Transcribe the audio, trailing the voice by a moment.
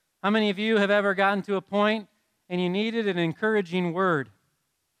How many of you have ever gotten to a point and you needed an encouraging word?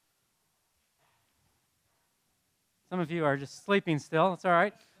 Some of you are just sleeping still. It's all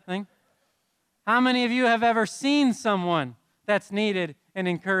right. How many of you have ever seen someone that's needed an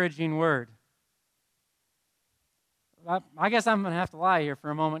encouraging word? I guess I'm going to have to lie here for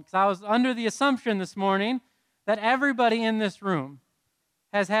a moment, because I was under the assumption this morning that everybody in this room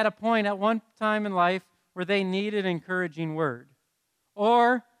has had a point at one time in life where they needed an encouraging word.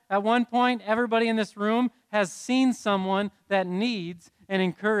 Or at one point, everybody in this room has seen someone that needs an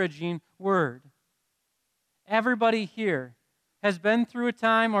encouraging word. Everybody here has been through a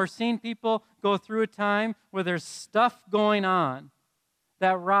time or seen people go through a time where there's stuff going on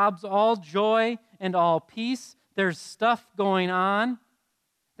that robs all joy and all peace. There's stuff going on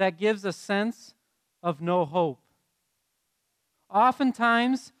that gives a sense of no hope.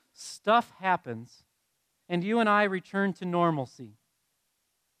 Oftentimes, stuff happens, and you and I return to normalcy,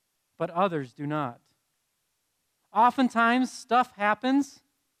 but others do not. Oftentimes, stuff happens,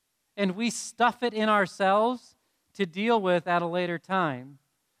 and we stuff it in ourselves to deal with at a later time,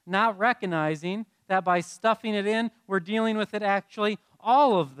 not recognizing that by stuffing it in, we're dealing with it actually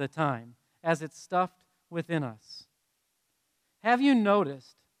all of the time as it's stuffed within us. Have you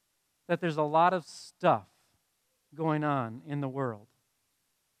noticed that there's a lot of stuff going on in the world?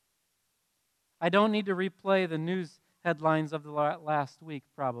 I don't need to replay the news headlines of the last week,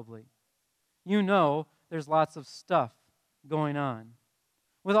 probably. You know there's lots of stuff going on.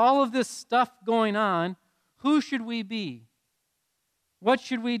 With all of this stuff going on, who should we be? What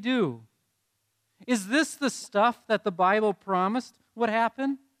should we do? Is this the stuff that the Bible promised would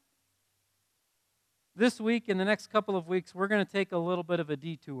happen? This week, in the next couple of weeks, we're going to take a little bit of a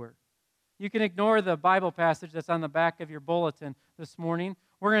detour. You can ignore the Bible passage that's on the back of your bulletin this morning.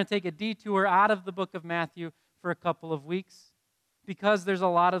 We're going to take a detour out of the book of Matthew for a couple of weeks because there's a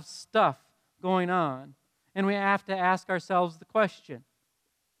lot of stuff going on. And we have to ask ourselves the question,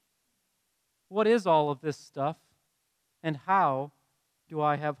 what is all of this stuff, and how do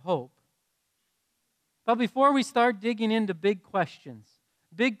I have hope? But before we start digging into big questions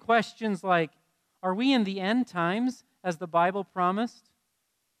like, are we in the end times as the Bible promised?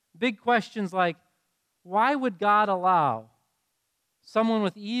 Big questions like, why would God allow someone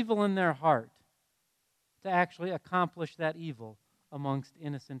with evil in their heart to actually accomplish that evil amongst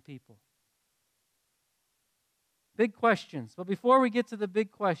innocent people? Big questions. But before we get to the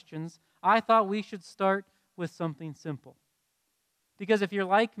big questions, I thought we should start with something simple. Because if you're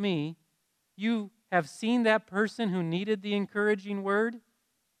like me, you have seen that person who needed the encouraging word,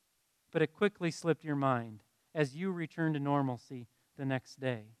 but it quickly slipped your mind as you return to normalcy the next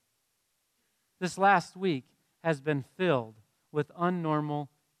day. This last week has been filled with unnormal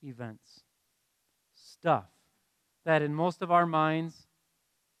events. Stuff that in most of our minds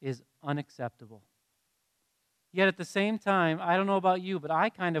is unacceptable. Yet at the same time, I don't know about you, but I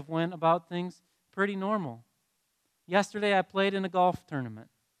kind of went about things pretty normal. Yesterday I played in a golf tournament.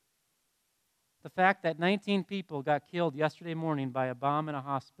 The fact that 19 people got killed yesterday morning by a bomb in a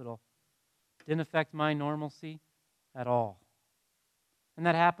hospital didn't affect my normalcy at all. And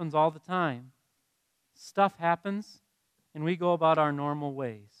that happens all the time. Stuff happens, and we go about our normal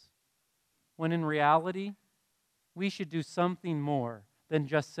ways. When in reality, we should do something more than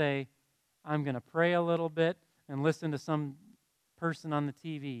just say, I'm going to pray a little bit and listen to some person on the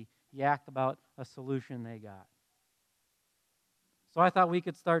TV yak about a solution they got. So I thought we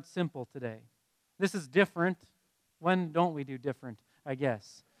could start simple today. This is different. When don't we do different, I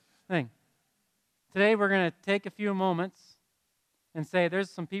guess? Today we're going to take a few moments and say there's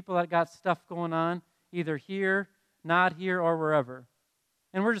some people that got stuff going on, either here, not here, or wherever.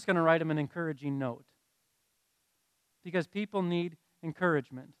 And we're just going to write them an encouraging note. Because people need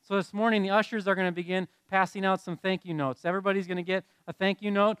encouragement. So this morning, the ushers are going to begin passing out some thank you notes. Everybody's going to get a thank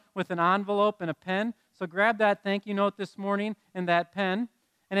you note with an envelope and a pen. So grab that thank you note this morning and that pen.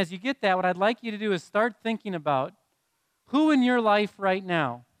 And as you get that, what I'd like you to do is start thinking about who in your life right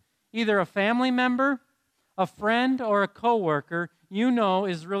now, either a family member, a friend, or a coworker, you know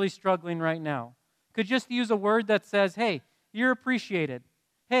is really struggling right now. Could just use a word that says, hey, you're appreciated.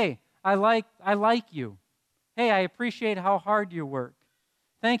 Hey, I like you. Hey, I appreciate how hard you work.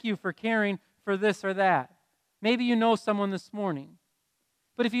 Thank you for caring for this or that. Maybe you know someone this morning.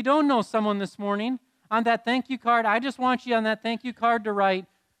 But if you don't know someone this morning, on that thank you card, I just want you on that thank you card to write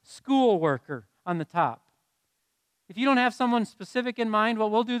school worker on the top. If you don't have someone specific in mind, what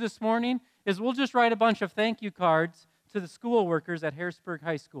we'll do this morning is we'll just write a bunch of thank you cards to the school workers at Harrisburg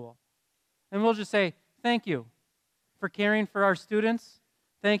High School. And we'll just say, thank you for caring for our students.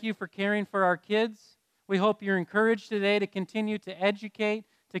 Thank you for caring for our kids. We hope you're encouraged today to continue to educate,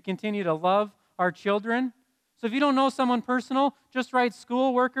 to continue to love our children. So if you don't know someone personal, just write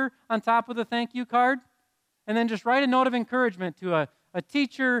school worker on top of the thank you card, and then just write a note of encouragement to a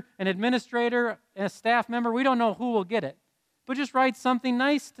teacher, an administrator, a staff member. We don't know who will get it, but just write something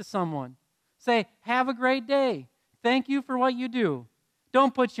nice to someone. Say, have a great day. Thank you for what you do.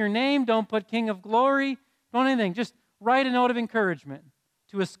 Don't put your name, don't put King of Glory, don't anything. Just write a note of encouragement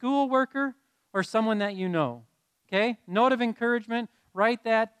to a school worker or someone that you know. Okay? Note of encouragement, write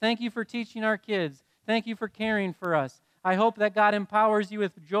that. Thank you for teaching our kids. Thank you for caring for us. I hope that God empowers you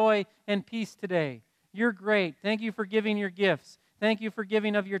with joy and peace today. You're great. Thank you for giving your gifts. Thank you for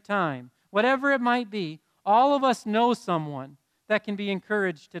giving of your time. Whatever it might be, all of us know someone that can be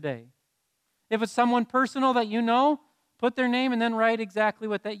encouraged today. If it's someone personal that you know, put their name and then write exactly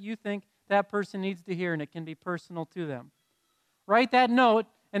what that you think that person needs to hear, and it can be personal to them. Write that note,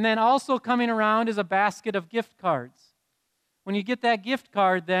 and then also coming around is a basket of gift cards. When you get that gift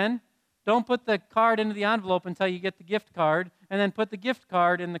card then, don't put the card into the envelope until you get the gift card, and then put the gift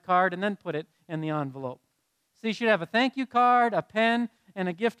card in the card and then put it in the envelope. So you should have a thank you card, a pen, and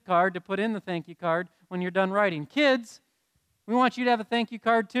a gift card to put in the thank you card when you're done writing. Kids, we want you to have a thank you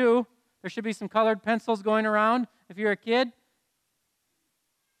card too. There should be some colored pencils going around. If you're a kid,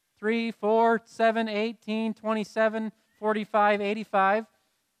 3, 4, 7, 18, 27, 45, 85.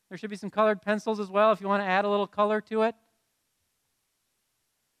 There should be some colored pencils as well if you want to add a little color to it.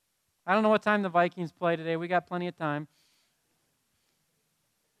 I don't know what time the Vikings play today. We got plenty of time.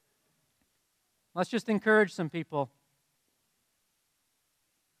 Let's just encourage some people.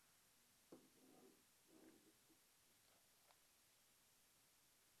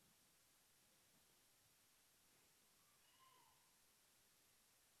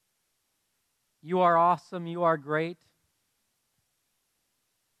 You are awesome. You are great.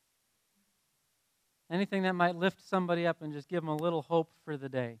 Anything that might lift somebody up and just give them a little hope for the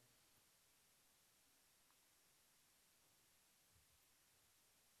day.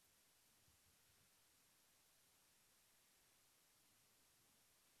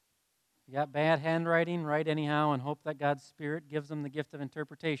 If you got bad handwriting, write anyhow and hope that God's Spirit gives them the gift of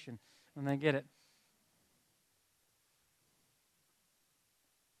interpretation when they get it.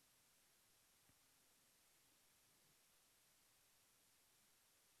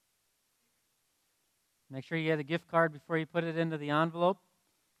 Make sure you get a gift card before you put it into the envelope.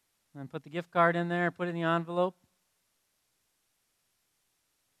 And then put the gift card in there, put it in the envelope.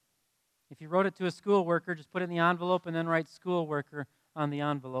 If you wrote it to a school worker, just put it in the envelope and then write school worker on the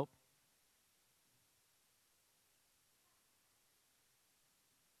envelope.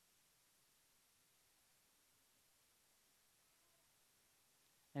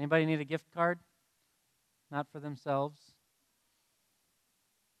 Anybody need a gift card? Not for themselves.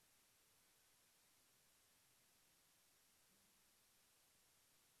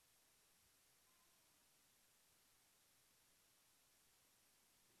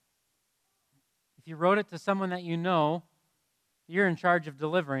 If you wrote it to someone that you know, you're in charge of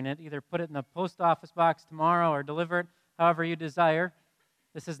delivering it. Either put it in the post office box tomorrow or deliver it however you desire.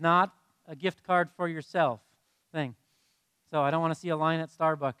 This is not a gift card for yourself thing. So I don't want to see a line at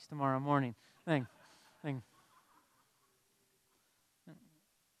Starbucks tomorrow morning thing.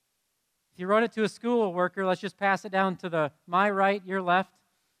 If you wrote it to a school worker, let's just pass it down to my right, your left.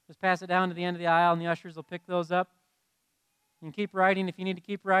 Just pass it down to the end of the aisle, and the ushers will pick those up. You can keep writing if you need to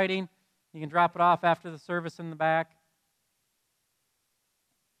keep writing. You can drop it off after the service in the back.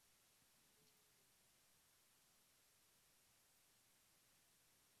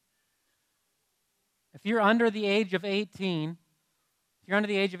 If you're under the age of 18, I'm going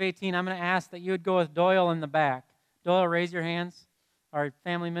to ask that you would go with Doyle in the back. Doyle, raise your hands. Our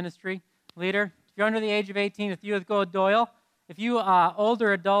family ministry leader. If you're under the age of 18, if you would go with Doyle. If you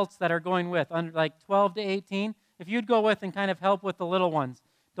older adults that are going with, under like 12 to 18, if you'd go with and kind of help with the little ones.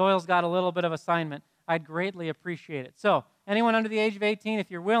 Doyle's got a little bit of assignment. I'd greatly appreciate it. So, anyone under the age of 18, if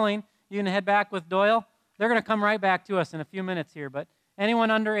you're willing, you can head back with Doyle. They're going to come right back to us in a few minutes here. But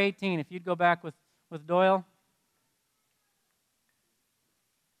anyone under 18, if you'd go back with Doyle.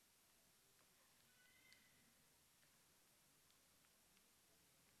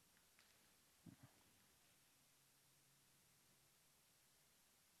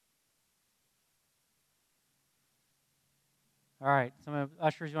 All right, some of the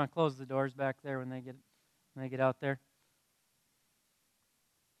ushers, you want to close the doors back there when they get out there.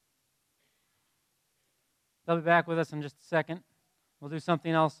 They'll be back with us in just a second. We'll do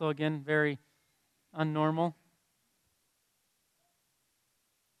something else, so again, very unnormal.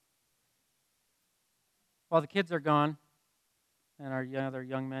 While the kids are gone, and our other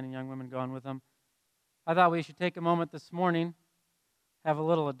young men and young women gone with them, I thought we should take a moment this morning have a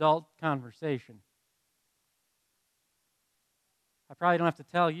little adult conversation. I probably don't have to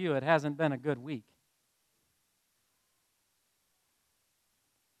tell you it hasn't been a good week.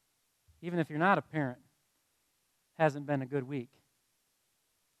 Even if you're not a parent, it hasn't been a good week.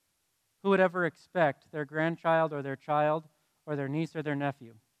 Who would ever expect their grandchild or their child or their niece or their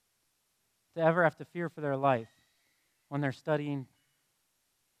nephew to ever have to fear for their life when they're studying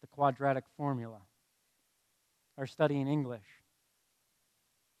the quadratic formula or studying English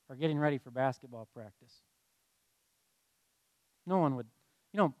or getting ready for basketball practice? No one would.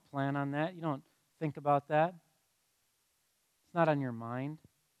 You don't plan on that. You don't think about that. It's not on your mind.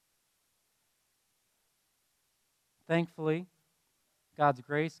 Thankfully, God's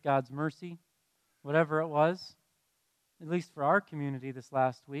grace, God's mercy, whatever it was, at least for our community this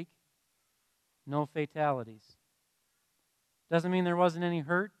last week, no fatalities. Doesn't mean there wasn't any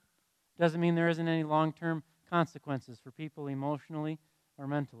hurt. Doesn't mean there isn't any long-term consequences for people emotionally or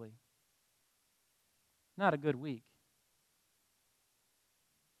mentally. Not a good week.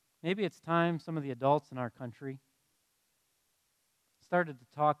 Maybe it's time some of the adults in our country started to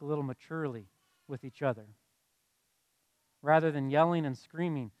talk a little maturely with each other, rather than yelling and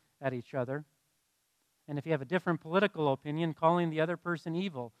screaming at each other. And if you have a different political opinion, calling the other person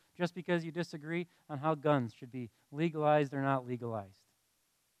evil just because you disagree on how guns should be legalized or not legalized.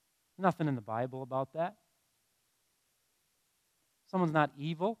 Nothing in the Bible about that. Someone's not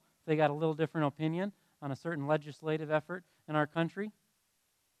evil if they got a little different opinion on a certain legislative effort in our country.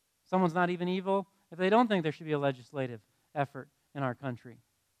 Someone's not even evil if they don't think there should be a legislative effort in our country.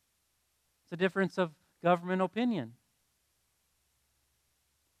 It's a difference of government opinion.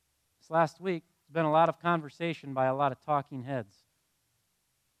 This last week, there's been a lot of conversation by a lot of talking heads.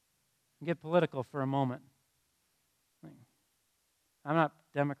 Get political for a moment. I'm not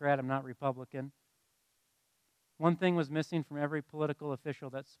Democrat, I'm not Republican. One thing was missing from every political official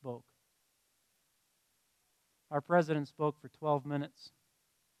that spoke. Our president spoke for 12 minutes.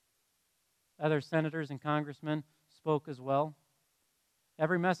 Other senators and congressmen spoke as well.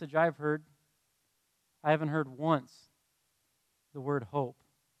 Every message I've heard, I haven't heard once the word hope.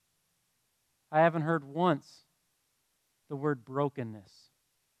 I haven't heard once the word brokenness.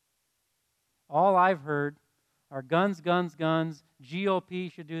 All I've heard are guns, guns, guns.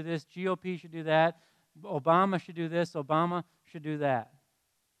 GOP should do this, GOP should do that. Obama should do this, Obama should do that.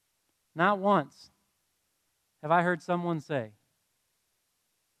 Not once have I heard someone say,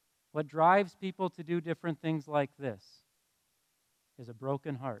 what drives people to do different things like this is a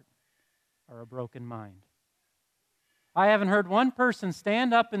broken heart or a broken mind. I haven't heard one person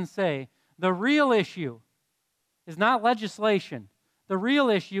stand up and say, the real issue is not legislation. The real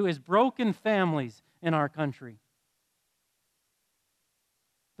issue is broken families in our country.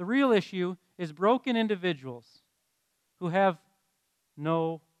 The real issue is broken individuals who have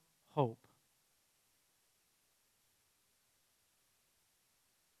no hope.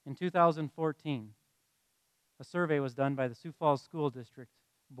 In 2014, a survey was done by the Sioux Falls School District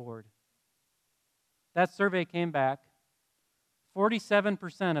Board. That survey came back,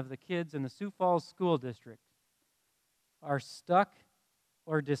 47% of the kids in the Sioux Falls School District are stuck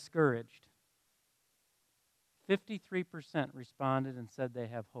or discouraged. 53% responded and said they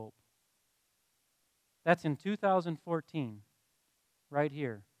have hope. That's in 2014, right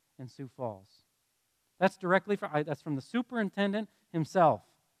here in Sioux Falls. That's that's from the superintendent himself,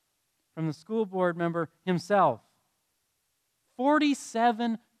 from the school board member himself.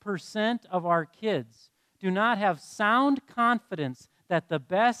 47% of our kids do not have sound confidence that the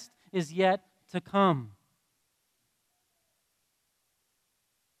best is yet to come.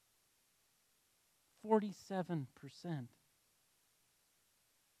 47%.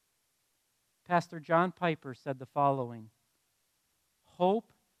 Pastor John Piper said the following: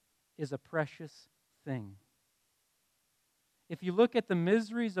 hope is a precious thing. If you look at the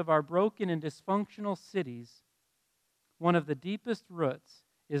miseries of our broken and dysfunctional cities, one of the deepest roots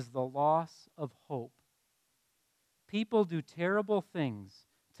is the loss of hope. People do terrible things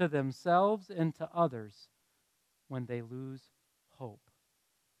to themselves and to others when they lose hope.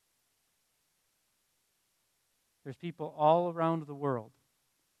 There's people all around the world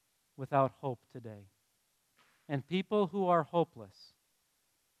without hope today. And people who are hopeless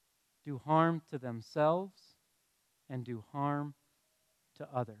do harm to themselves and do harm to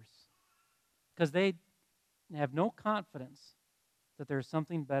others, because they have no confidence that there's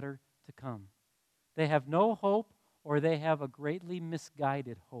something better to come. They have no hope, or they have a greatly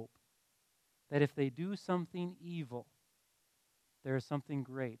misguided hope that if they do something evil, there is something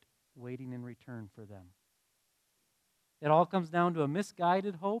great waiting in return for them. It all comes down to a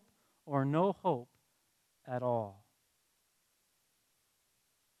misguided hope or no hope at all.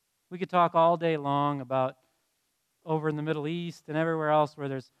 We could talk all day long about over in the Middle East and everywhere else where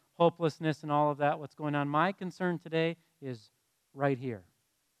there's hopelessness and all of that, what's going on. My concern today is right here.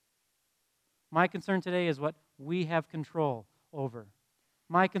 My concern today is what we have control over.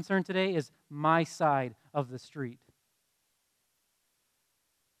 My concern today is my side of the street.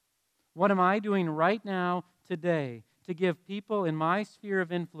 What am I doing right now, today, to give people in my sphere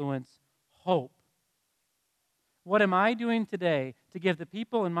of influence hope? What am I doing today to give the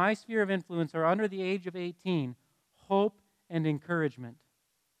people in my sphere of influence who are under the age of 18 hope and encouragement?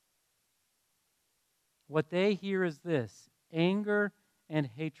 What they hear is this: anger and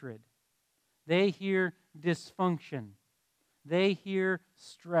hatred. They hear dysfunction. They hear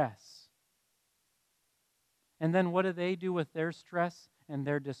stress. And then what do they do with their stress and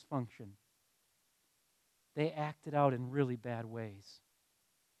their dysfunction? They act it out in really bad ways,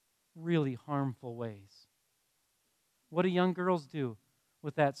 really harmful ways. What do young girls do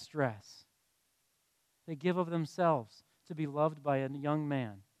with that stress? They give of themselves to be loved by a young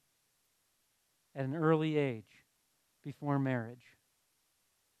man at an early age before marriage.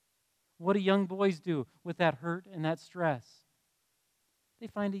 What do young boys do with that hurt and that stress? They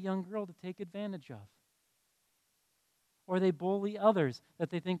find a young girl to take advantage of. Or they bully others that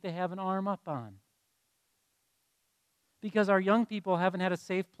they think they have an arm up on. Because our young people haven't had a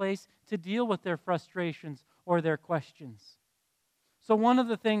safe place to deal with their frustrations or their questions. So one of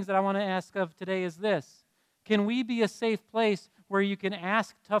the things that I want to ask of today is this: can we be a safe place where you can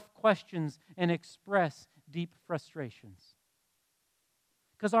ask tough questions and express deep frustrations?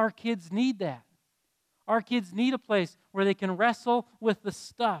 Because our kids need that. Our kids need a place where they can wrestle with the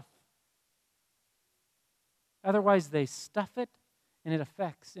stuff. Otherwise, they stuff it, and it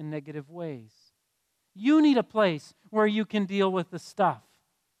affects in negative ways. You need a place where you can deal with the stuff.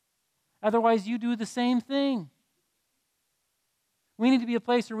 Otherwise, you do the same thing. We need to be a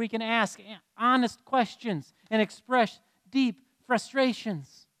place where we can ask honest questions and express deep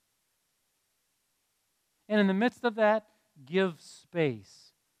frustrations. And in the midst of that, give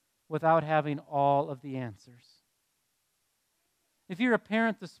space without having all of the answers. If you're a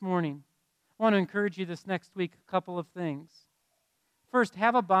parent this morning, I want to encourage you this next week a couple of things. First,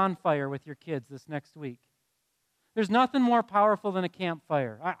 have a bonfire with your kids this next week. There's nothing more powerful than a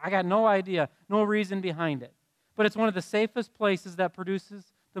campfire. I got no idea, no reason behind it. But it's one of the safest places that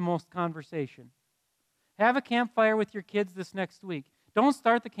produces the most conversation. Have a campfire with your kids this next week. Don't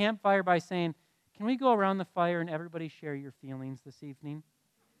start the campfire by saying, "Can we go around the fire and everybody share your feelings this evening?"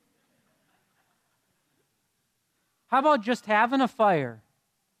 How about just having a fire?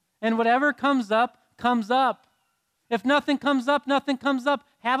 And whatever comes up, comes up. If nothing comes up, nothing comes up.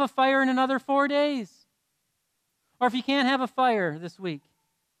 Have a fire in another 4 days. Or if you can't have a fire this week,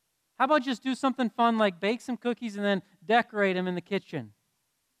 how about just do something fun like bake some cookies and then decorate them in the kitchen?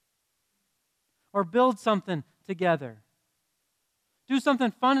 Or build something together. Do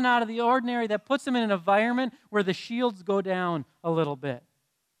something fun and out of the ordinary that puts them in an environment where the shields go down a little bit.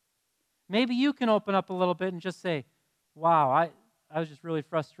 Maybe you can open up a little bit and just say, "Wow, I was just really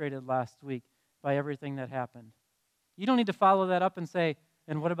frustrated last week by everything that happened." You don't need to follow that up and say,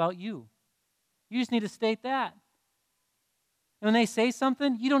 "And what about you?" You just need to state that. And when they say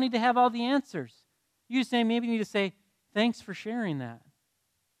something, you don't need to have all the answers. You just maybe need to say, "Thanks for sharing that.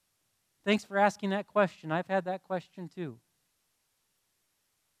 Thanks for asking that question. I've had that question too."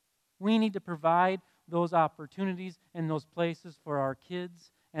 We need to provide those opportunities and those places for our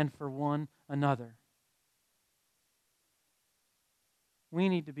kids and for one another. We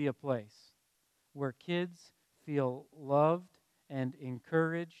need to be a place where kids feel loved and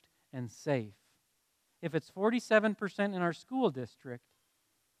encouraged and safe. If it's 47% in our school district,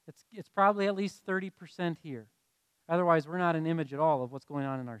 it's probably at least 30% here. Otherwise, we're not an image at all of what's going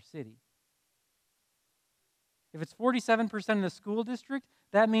on in our city. If it's 47% in the school district,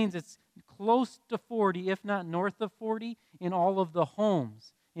 that means it's close to 40, if not north of 40, in all of the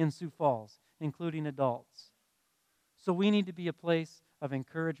homes in Sioux Falls, including adults. So we need to be a place of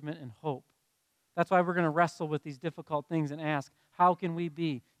encouragement and hope. That's why we're going to wrestle with these difficult things and ask, how can we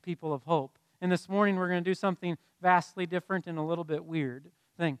be people of hope? And this morning we're going to do something vastly different and a little bit weird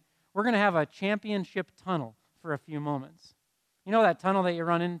thing. We're going to have a championship tunnel for a few moments. You know that tunnel that you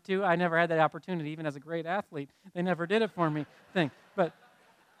run into? I never had that opportunity, even as a great athlete. They never did it for me thing. But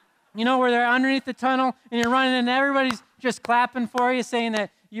you know where they're underneath the tunnel and you're running and everybody's just clapping for you, saying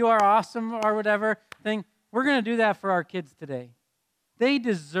that you are awesome or whatever thing? We're going to do that for our kids today. They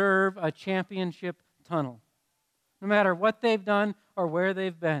deserve a championship tunnel, no matter what they've done or where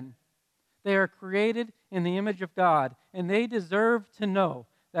they've been. They are created in the image of God, and they deserve to know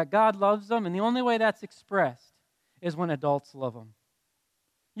that God loves them, and the only way that's expressed is when adults love them.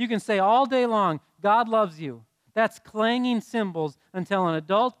 You can say all day long, God loves you. That's clanging cymbals until an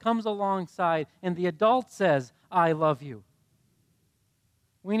adult comes alongside and the adult says, I love you.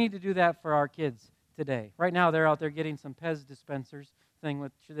 We need to do that for our kids today. Right now, they're out there getting some Pez dispensers thing,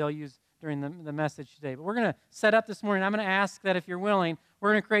 which they'll use during the message today. But we're going to set up this morning. I'm going to ask that if you're willing,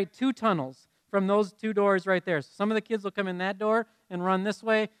 we're going to create 2 tunnels from those 2 doors right there. So some of the kids will come in that door and run this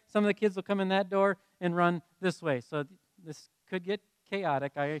way. Some of the kids will come in that door and run this way. So this could get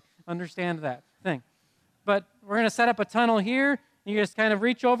chaotic. I understand that thing. But we're going to set up a tunnel here. You just kind of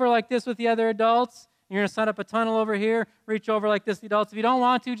reach over like this with the other adults. You're going to set up a tunnel over here, reach over like this with the adults. If you don't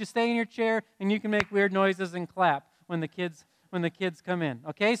want to, just stay in your chair, and you can make weird noises and clap when the kids come in.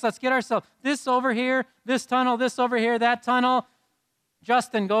 Okay, so let's get ourselves this over here, this tunnel, this over here, that tunnel.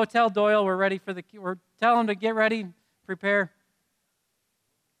 Justin, go tell Doyle we're ready for tell him to get ready, prepare.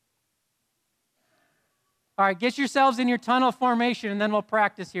 All right, get yourselves in your tunnel formation, and then we'll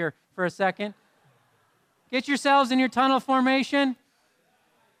practice here for a second. Get yourselves in your tunnel formation.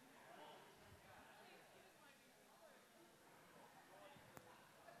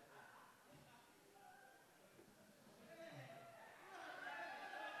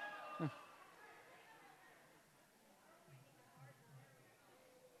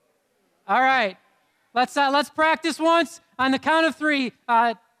 All right, let's practice once. On the count of 3,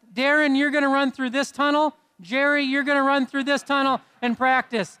 Darren, you're going to run through this tunnel. Jerry, you're going to run through this tunnel and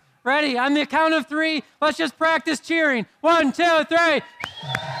practice. Ready? On the count of 3, let's just practice cheering. 1, 2, 3.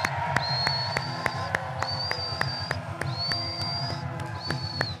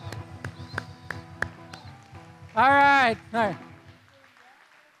 All right.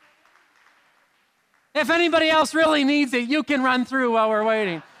 If anybody else really needs it, you can run through while we're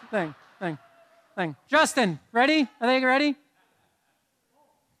waiting. Thing. Justin, ready? Are they ready?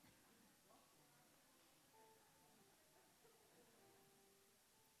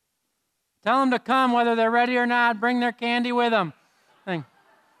 Tell them to come whether they're ready or not. Bring their candy with them.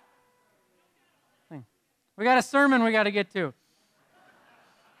 We got a sermon we got to get to.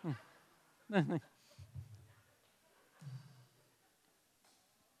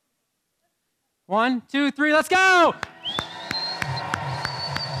 1, 2, 3, let's go!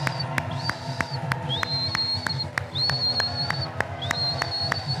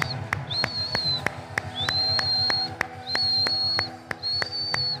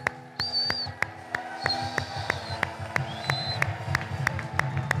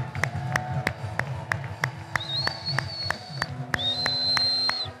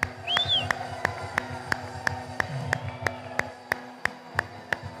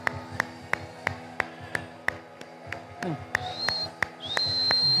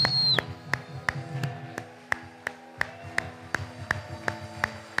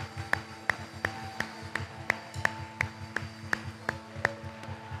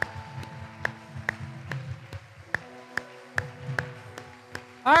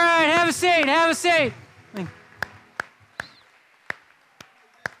 All right, have a seat.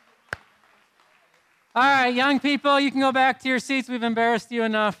 All right, young people, you can go back to your seats. We've embarrassed you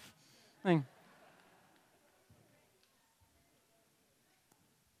enough.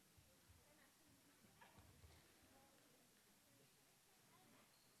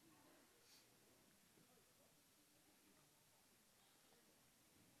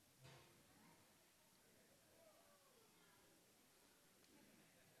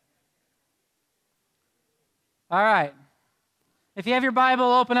 All right. If you have your Bible,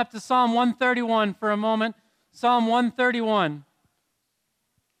 open up to Psalm 131 for a moment. Psalm 131.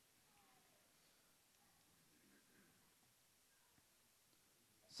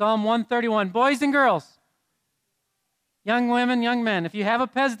 Psalm 131. Boys and girls, young women, young men, if you have a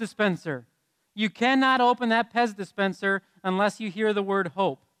Pez dispenser, you cannot open that Pez dispenser unless you hear the word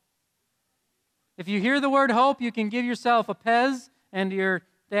hope. If you hear the word hope, you can give yourself a Pez and your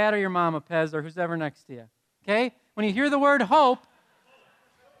dad or your mom a Pez or who's ever next to you. Okay? When you hear the word hope,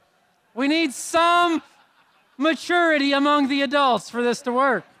 we need some maturity among the adults for this to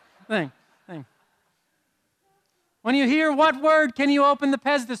work. Thing. When you hear what word, can you open the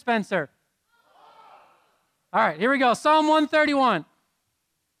Pez dispenser? All right, here we go. Psalm 131.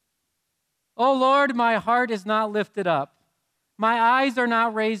 O Lord, my heart is not lifted up. My eyes are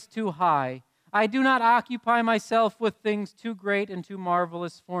not raised too high. I do not occupy myself with things too great and too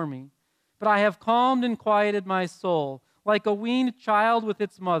marvelous for me. But I have calmed and quieted my soul. Like a weaned child with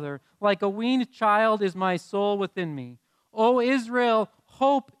its mother, like a weaned child is my soul within me. O Israel,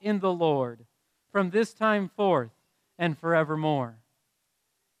 hope in the Lord from this time forth and forevermore.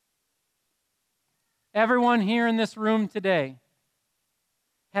 Everyone here in this room today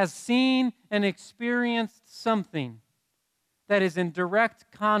has seen and experienced something that is in direct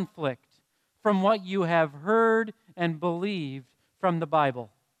conflict from what you have heard and believed from the Bible.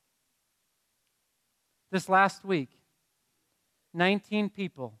 This last week, 19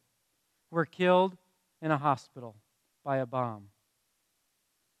 people were killed in a hospital by a bomb.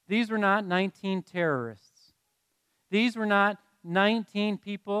 These were not 19 terrorists. These were not 19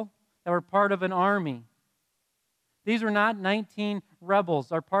 people that were part of an army. These were not 19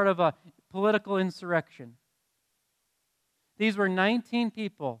 rebels or part of a political insurrection. These were 19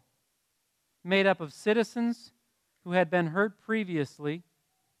 people made up of citizens who had been hurt previously,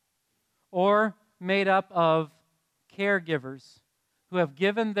 or made up of caregivers who have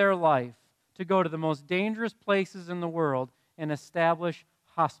given their life to go to the most dangerous places in the world and establish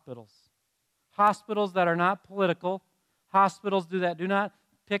hospitals. Hospitals that are not political, hospitals that do not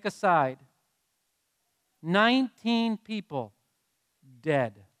pick a side. 19 people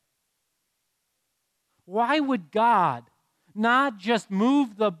dead. Why would God not just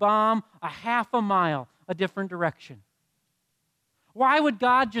move the bomb a half a mile a different direction? Why would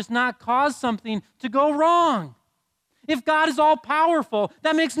God just not cause something to go wrong? If God is all-powerful,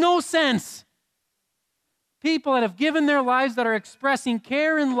 that makes no sense. People that have given their lives, that are expressing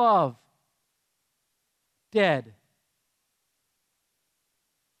care and love, dead.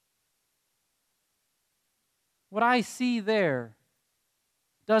 What I see there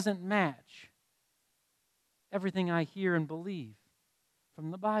doesn't match everything I hear and believe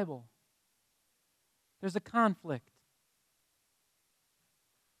from the Bible. There's a conflict.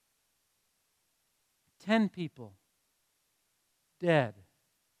 10 people dead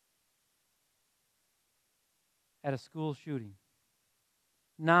at a school shooting.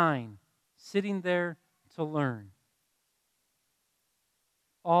 9 sitting there to learn.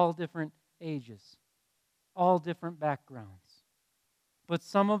 All different ages, all different backgrounds. But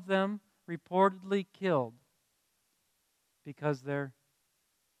some of them reportedly killed because they're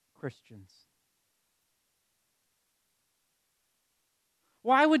Christians.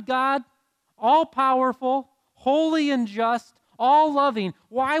 Why would God, all-powerful, holy and just, all-loving,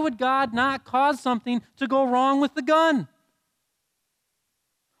 why would God not cause something to go wrong with the gun?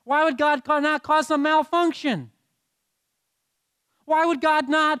 Why would God not cause some malfunction? Why would God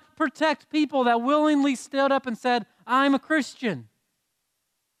not protect people that willingly stood up and said, I'm a Christian?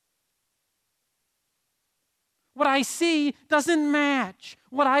 What I see doesn't match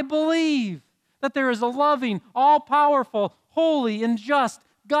what I believe, that there is a loving, all-powerful, holy, and just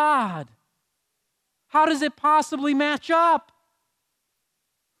God. How does it possibly match up?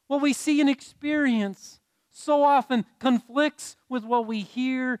 What we see and experience so often conflicts with what we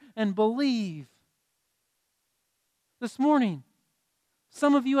hear and believe. This morning,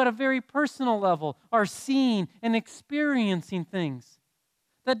 some of you at a very personal level are seeing and experiencing things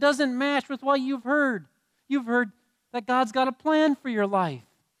that doesn't match with what you've heard. You've heard that God's got a plan for your life.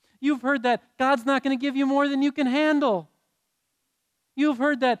 You've heard that God's not going to give you more than you can handle. You've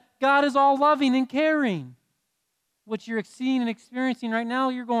heard that God is all loving and caring. What you're seeing and experiencing right now,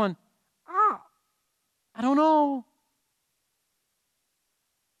 you're going, I don't know.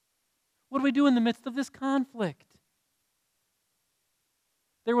 What do we do in the midst of this conflict?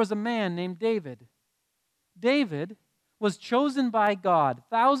 There was a man named David. David was chosen by God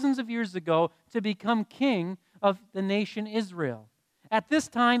thousands of years ago to become king of the nation Israel. At this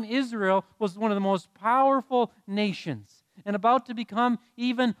time, Israel was one of the most powerful nations and about to become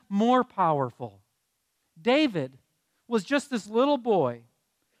even more powerful. David was just this little boy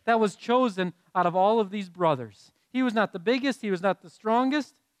that was chosen out of all of these brothers. He was not the biggest, he was not the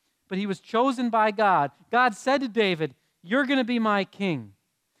strongest, but he was chosen by God. God said to David, you're going to be my king.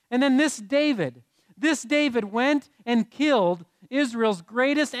 And then this David went and killed Israel's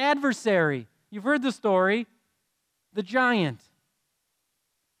greatest adversary. You've heard the story, the giant.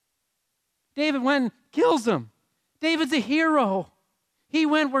 David went and kills him. David's a hero. He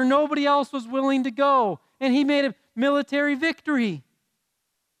went where nobody else was willing to go, and he made a military victory.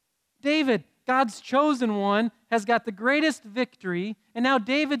 David, God's chosen one, has got the greatest victory, and now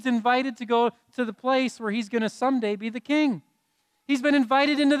David's invited to go to the place where he's going to someday be the king. He's been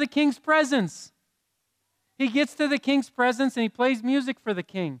invited into the king's presence. He gets to the king's presence and he plays music for the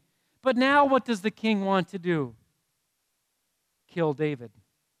king. But now what does the king want to do? Kill David.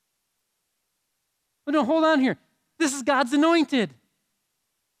 But no, hold on here. This is God's anointed.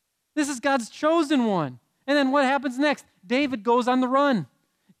 This is God's chosen one. And then what happens next? David goes on the run.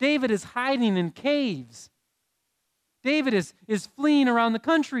 David is hiding in caves. David is fleeing around the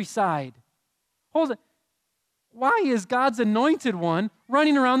countryside. Hold it. Why is God's anointed one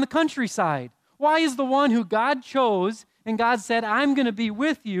running around the countryside? Why is the one who God chose and God said, I'm going to be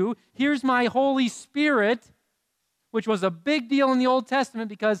with you, here's my Holy Spirit. which was a big deal in the Old Testament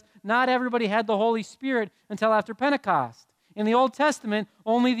because not everybody had the Holy Spirit until after Pentecost. In the Old Testament,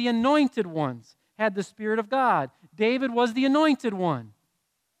 only the anointed ones had the Spirit of God. David was the anointed one.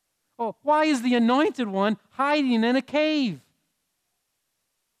 Well, why is the anointed one hiding in a cave?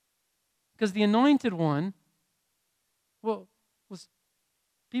 Because the anointed one,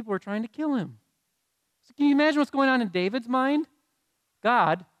 people were trying to kill him. So can you imagine what's going on in David's mind?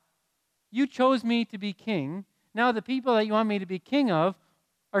 God, you chose me to be king. Now the people that you want me to be king of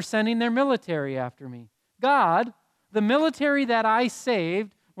are sending their military after me. God, the military that I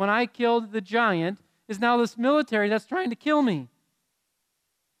saved when I killed the giant is now this military that's trying to kill me.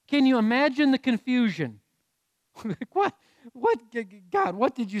 Can you imagine the confusion? What, God,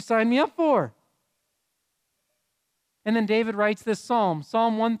 what did you sign me up for? And then David writes this psalm,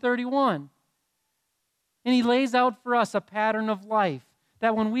 Psalm 131. And he lays out for us a pattern of life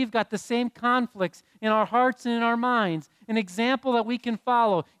that when we've got the same conflicts in our hearts and in our minds, an example that we can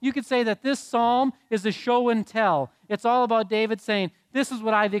follow. You could say that this psalm is a show and tell. It's all about David saying, this is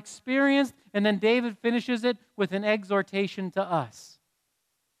what I've experienced, and then David finishes it with an exhortation to us.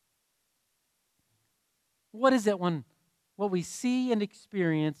 What is it when what we see and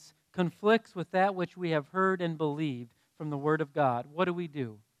experience conflicts with that which we have heard and believed from the Word of God? What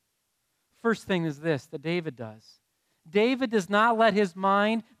do? First thing is this that David does. David does not let his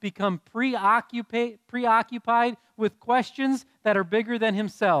mind become preoccupied with questions that are bigger than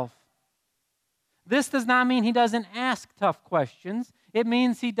himself. This does not mean he doesn't ask tough questions. It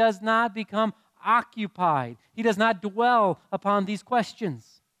means he does not become occupied. He does not dwell upon these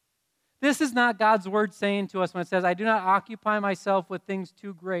questions. This is not God's word saying to us when it says, I do not occupy myself with things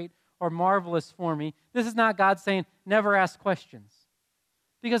too great or marvelous for me. This is not God saying, never ask questions.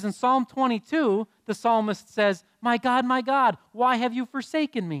 Because in Psalm 22, the psalmist says, my God, why have you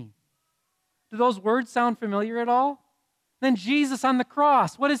forsaken me? Do those words sound familiar at all? Then Jesus on the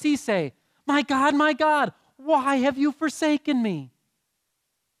cross, what does he say? My God, why have you forsaken me?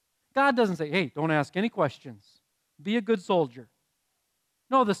 God doesn't say, hey, don't ask any questions. Be a good soldier.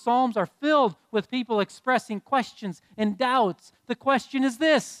 No, the Psalms are filled with people expressing questions and doubts. The question is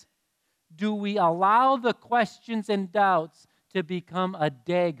this: do we allow the questions and doubts to become a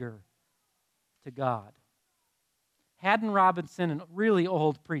dagger to God? Haddon Robinson, a really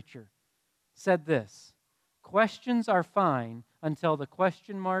old preacher, said this: questions are fine until the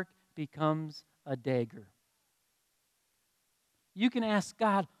question mark becomes a dagger. You can ask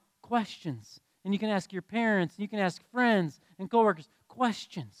God questions, and you can ask your parents, and you can ask friends and coworkers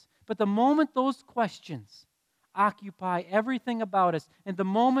questions. But the moment those questions occupy everything about us, and the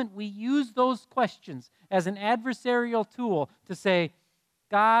moment we use those questions as an adversarial tool to say,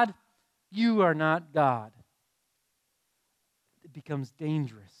 God, you are not God, it becomes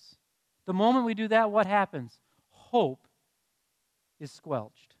dangerous. The moment we do that, what happens? Hope is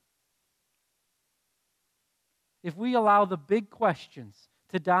squelched. If we allow the big questions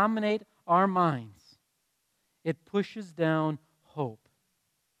to dominate our minds, it pushes down hope.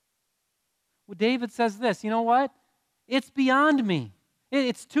 Well, David says this, you know what? It's beyond me.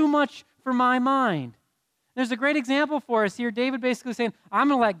 It's too much for my mind. There's a great example for us here. David basically saying, I'm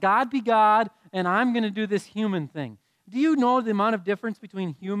going to let God be God, and I'm going to do this human thing. Do you know the amount of difference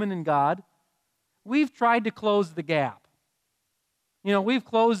between human and God? We've tried to close the gap. We've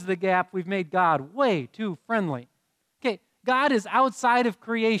closed the gap. We've made God way too friendly. Okay, God is outside of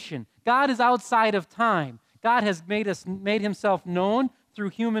creation. God is outside of time. God has made himself known through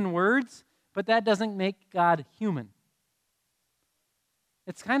human words, but that doesn't make God human.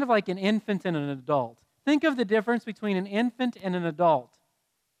 It's kind of like an infant and an adult. Think of the difference between an infant and an adult.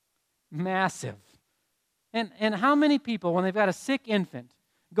 Massive. And how many people, when they've got a sick infant,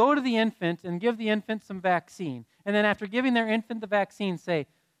 go to the infant and give the infant some vaccine, and then after giving their infant the vaccine say,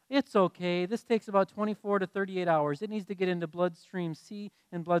 it's okay, this takes about 24 to 38 hours. It needs to get into bloodstream C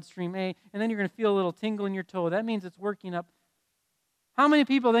and bloodstream A, and then you're going to feel a little tingle in your toe. That means it's working up. How many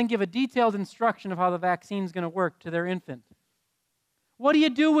people then give a detailed instruction of how the vaccine is going to work to their infant? What do you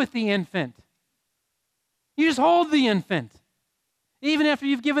do with the infant? You just hold the infant. Even after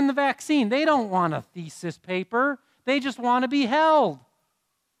you've given the vaccine, they don't want a thesis paper. They just want to be held.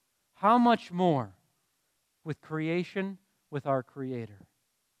 How much more with creation, with our Creator?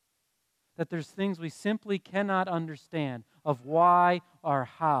 That there's things we simply cannot understand of why or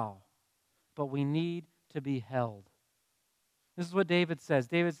how, but we need to be held. This is what David says.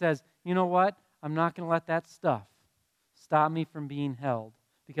 David says, you know what? I'm not going to let that stuff stop me from being held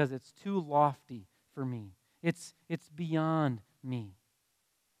because it's too lofty for me. It's beyond me.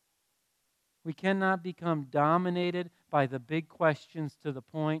 We cannot become dominated by the big questions to the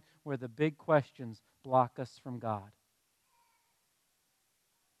point where the big questions block us from God.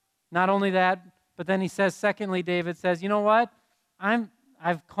 Not only that, but then he says, secondly, David says, you know what?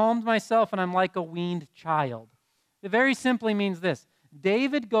 I've calmed myself and I'm like a weaned child. It very simply means this.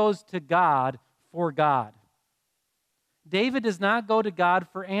 David goes to God for God. David does not go to God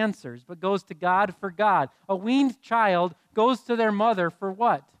for answers, but goes to God for God. A weaned child goes to their mother for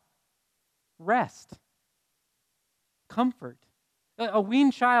what? Rest. Comfort. A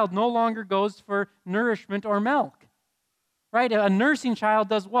weaned child no longer goes for nourishment or milk. Right? A nursing child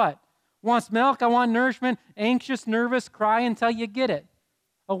does what? Wants milk, I want nourishment, anxious, nervous, cry until you get it.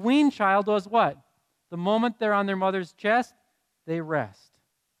 A weaned child does what? The moment they're on their mother's chest, they rest.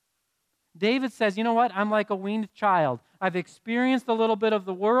 David says, you know what? I'm like a weaned child. I've experienced a little bit of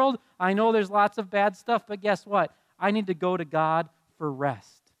the world. I know there's lots of bad stuff, but guess what? I need to go to God for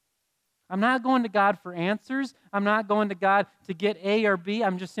rest. I'm not going to God for answers. I'm not going to God to get A or B.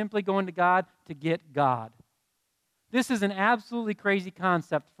 I'm just simply going to God to get God. This is an absolutely crazy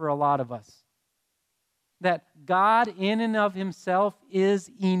concept for a lot of us. That God in and of himself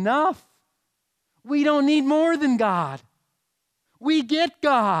is enough. We don't need more than God. We get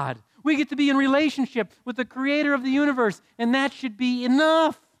God. We get to be in relationship with the creator of the universe, and that should be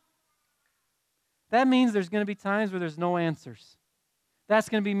enough. That means there's going to be times where there's no answers. That's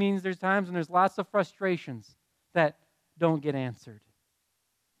going to means there's times when there's lots of frustrations that don't get answered.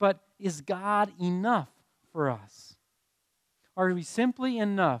 But is God enough for us? Are we simply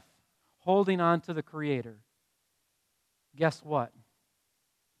enough holding on to the Creator? Guess what?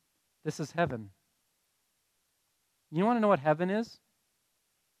 This is heaven. You want to know what heaven is?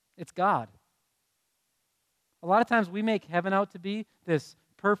 It's God. A lot of times we make heaven out to be this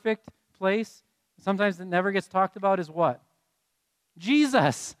perfect place. Sometimes it never gets talked about is what?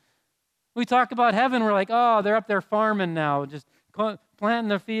 Jesus. We talk about heaven, we're like, oh, they're up there farming now, just planting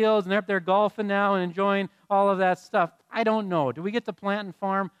their fields, and they're up there golfing now and enjoying all of that stuff. I don't know. Do we get to plant and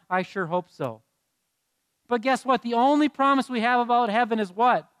farm? I sure hope so. But guess what? The only promise we have about heaven is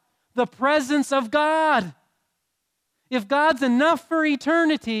what? The presence of God. If God's enough for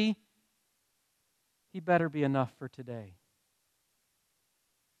eternity, he better be enough for today.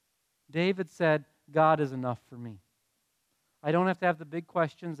 David said, God is enough for me. I don't have to have the big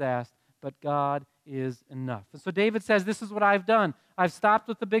questions asked, but God is enough. And so David says, this is what I've done. I've stopped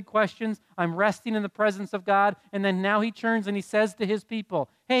with the big questions. I'm resting in the presence of God. And then now he turns and he says to his people,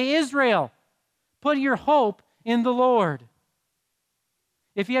 hey, Israel, put your hope in the Lord.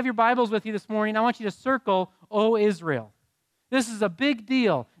 If you have your Bibles with you this morning, I want you to circle, O Israel. This is a big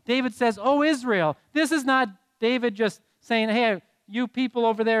deal. David says, O Israel. This is not David just saying, hey, you people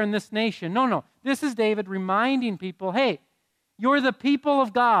over there in this nation. No. This is David reminding people, hey, you're the people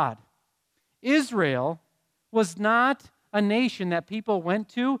of God. Israel was not a nation that people went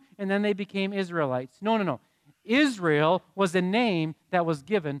to and then they became Israelites. No. Israel was a name that was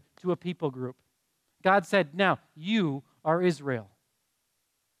given to a people group. God said, now you are Israel.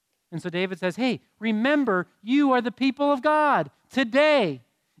 And so David says, hey, remember, you are the people of God. Today,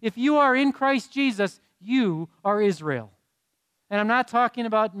 if you are in Christ Jesus, you are Israel. And I'm not talking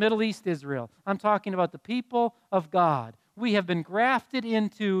about Middle East Israel. I'm talking about the people of God. We have been grafted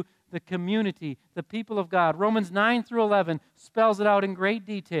into the community, the people of God. Romans 9 through 11 spells it out in great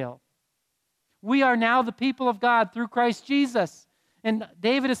detail. We are now the people of God through Christ Jesus. And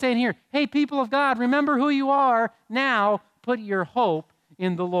David is saying here, hey, people of God, remember who you are. Now put your hope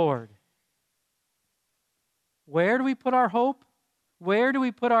in the Lord. Where do we put our hope? Where do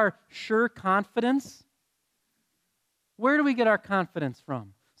we put our sure confidence? Where do we get our confidence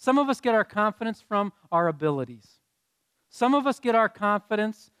from? Some of us get our confidence from our abilities. Some of us get our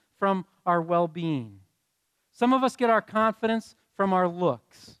confidence from our well-being. Some of us get our confidence from our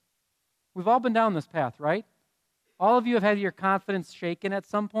looks. We've all been down this path, right? All of you have had your confidence shaken at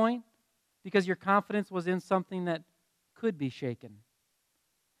some point because your confidence was in something that could be shaken.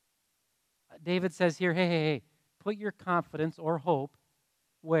 David says here, hey, put your confidence or hope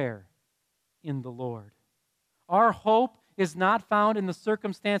where? In the Lord. Our hope is not found in the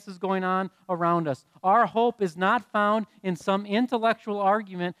circumstances going on around us. Our hope is not found in some intellectual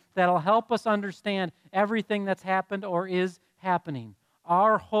argument that'll help us understand everything that's happened or is happening.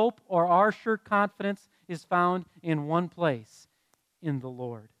 Our hope or our sure confidence is found in one place, in the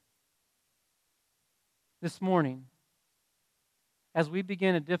Lord. This morning, as we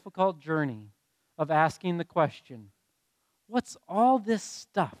begin a difficult journey of asking the question, what's all this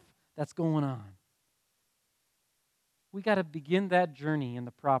stuff that's going on? We got to begin that journey in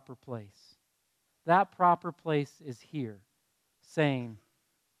the proper place. That proper place is here, saying,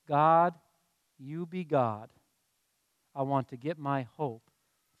 God, you be God. I want to get my hope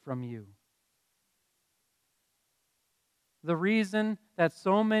from you. The reason that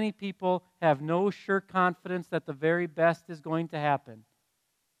so many people have no sure confidence that the very best is going to happen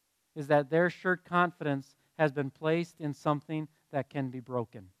is that their sure confidence has been placed in something that can be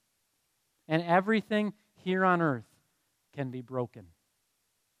broken. And everything here on earth can be broken.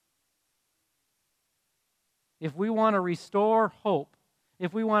 If we want to restore hope,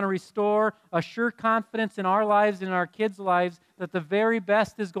 if we want to restore a sure confidence in our lives and in our kids' lives that the very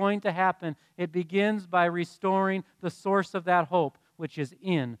best is going to happen, it begins by restoring the source of that hope, which is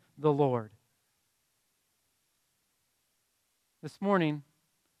in the Lord. This morning,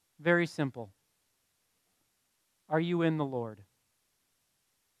 very simple. Are you in the Lord?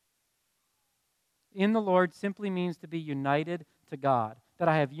 In the Lord simply means to be united to God, that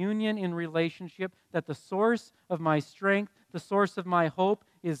I have union in relationship, that the source of my strength, the source of my hope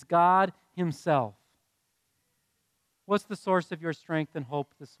is God Himself. What's the source of your strength and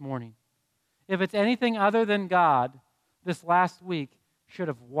hope this morning? If it's anything other than God, this last week should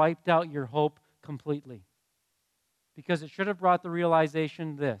have wiped out your hope completely. Because it should have brought the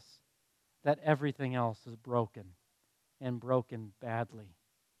realization that everything else is broken and broken badly.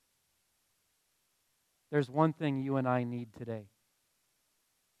 There's one thing you and I need today.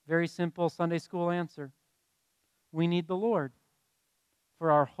 Very simple Sunday school answer. We need the Lord,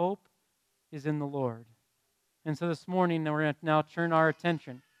 for our hope is in the Lord. And so this morning, we're going to now turn our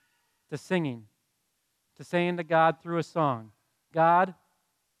attention to singing, to saying to God through a song, God,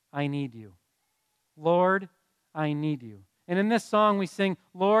 I need you. Lord, I need you. And in this song we sing,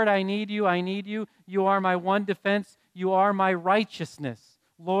 Lord, I need you, I need you. You are my one defense. You are my righteousness.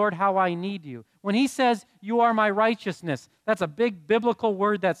 Lord, how I need you. When he says, you are my righteousness, that's a big biblical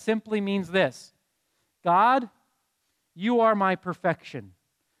word that simply means this. God, you are my perfection.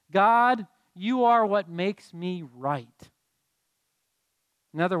 God, you are what makes me right.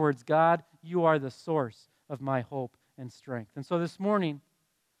 In other words, God, you are the source of my hope and strength. And so this morning,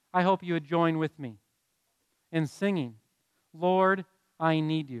 I hope you would join with me in singing, Lord, I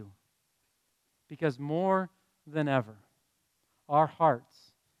need you. Because more than ever, our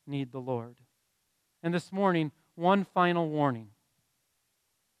hearts need the Lord. And this morning, one final warning.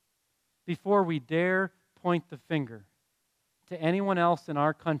 Before we dare point the finger to anyone else in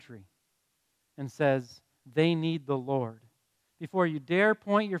our country and says they need the Lord, before you dare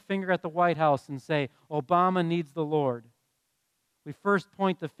point your finger at the White House and say Obama needs the Lord, we first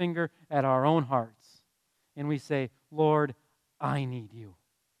point the finger at our own hearts and we say, Lord, I need you.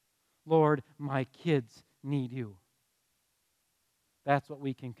 Lord, my kids need you. That's what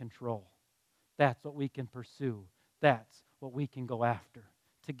we can control. That's what we can pursue. That's what we can go after.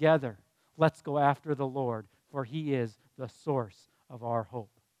 Together, let's go after the Lord, for He is the source of our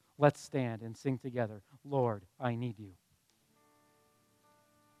hope. Let's stand and sing together, Lord, I need you.